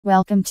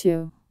Welcome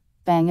to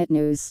Bang It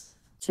News.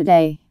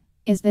 Today,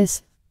 is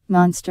this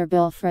monster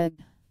Bullfrog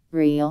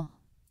real?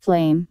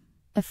 Claim.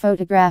 A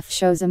photograph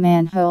shows a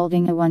man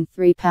holding a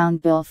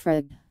 13-pound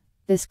bullfrog.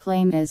 This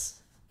claim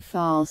is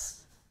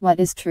false. What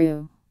is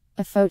true?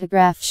 A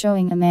photograph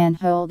showing a man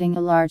holding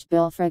a large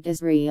bullfrog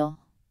is real.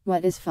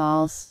 What is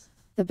false?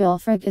 The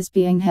bullfrog is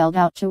being held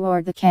out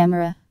toward the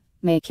camera,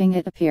 making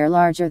it appear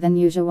larger than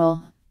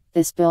usual.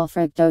 This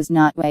bullfrog does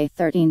not weigh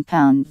 13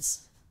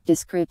 pounds.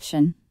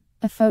 Description.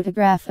 A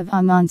photograph of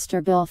a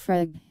monster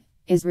bullfrog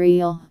is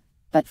real,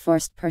 but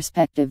forced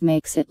perspective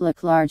makes it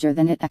look larger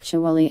than it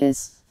actually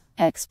is.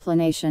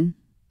 Explanation.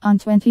 On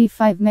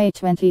 25 May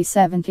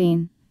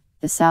 2017,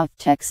 the South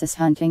Texas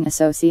Hunting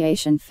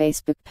Association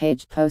Facebook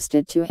page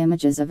posted 2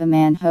 images of a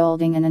man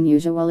holding an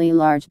unusually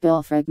large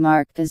bullfrog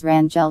marked as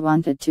Rangel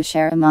wanted to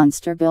share a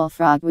monster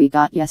bullfrog we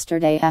got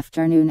yesterday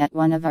afternoon at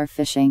one of our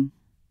fishing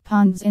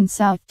ponds in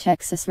South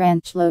Texas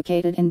Ranch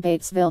located in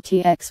Batesville.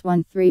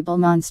 TX13 Bull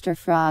Monster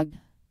Frog.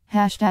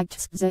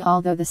 #TXZA.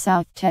 Although the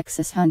South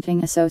Texas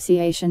Hunting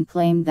Association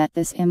claimed that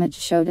this image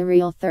showed a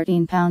real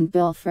 13-pound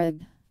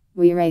bullfrog,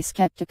 we are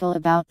skeptical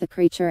about the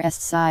creature's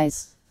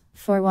size.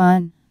 For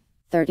one,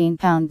 13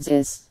 pounds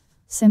is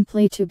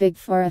simply too big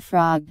for a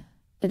frog.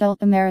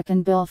 Adult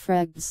American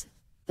bullfrogs,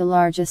 the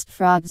largest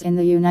frogs in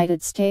the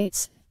United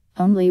States,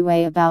 only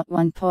weigh about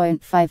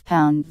 1.5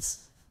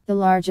 pounds. The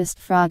largest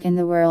frog in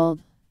the world,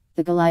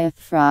 the Goliath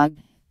frog,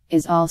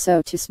 is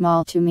also too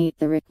small to meet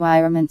the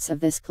requirements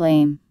of this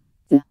claim.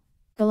 The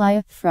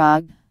Goliath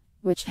frog,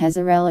 which has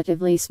a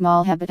relatively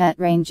small habitat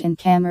range in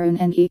Cameroon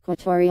and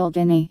Equatorial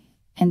Guinea,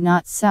 and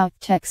not South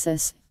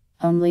Texas,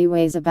 only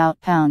weighs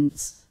about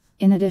pounds.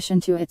 In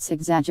addition to its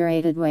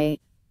exaggerated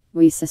weight,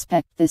 we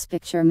suspect this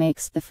picture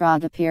makes the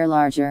frog appear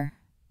larger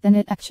than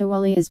it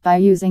actually is by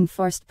using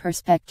forced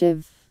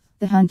perspective.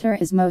 The hunter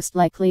is most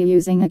likely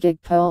using a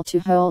gig pole to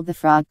hold the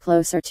frog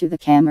closer to the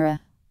camera.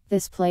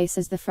 This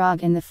places the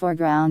frog in the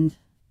foreground,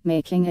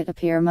 making it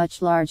appear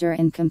much larger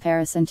in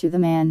comparison to the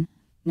man,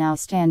 now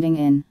standing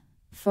in.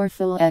 For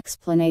full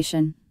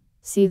explanation,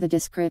 see the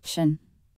description.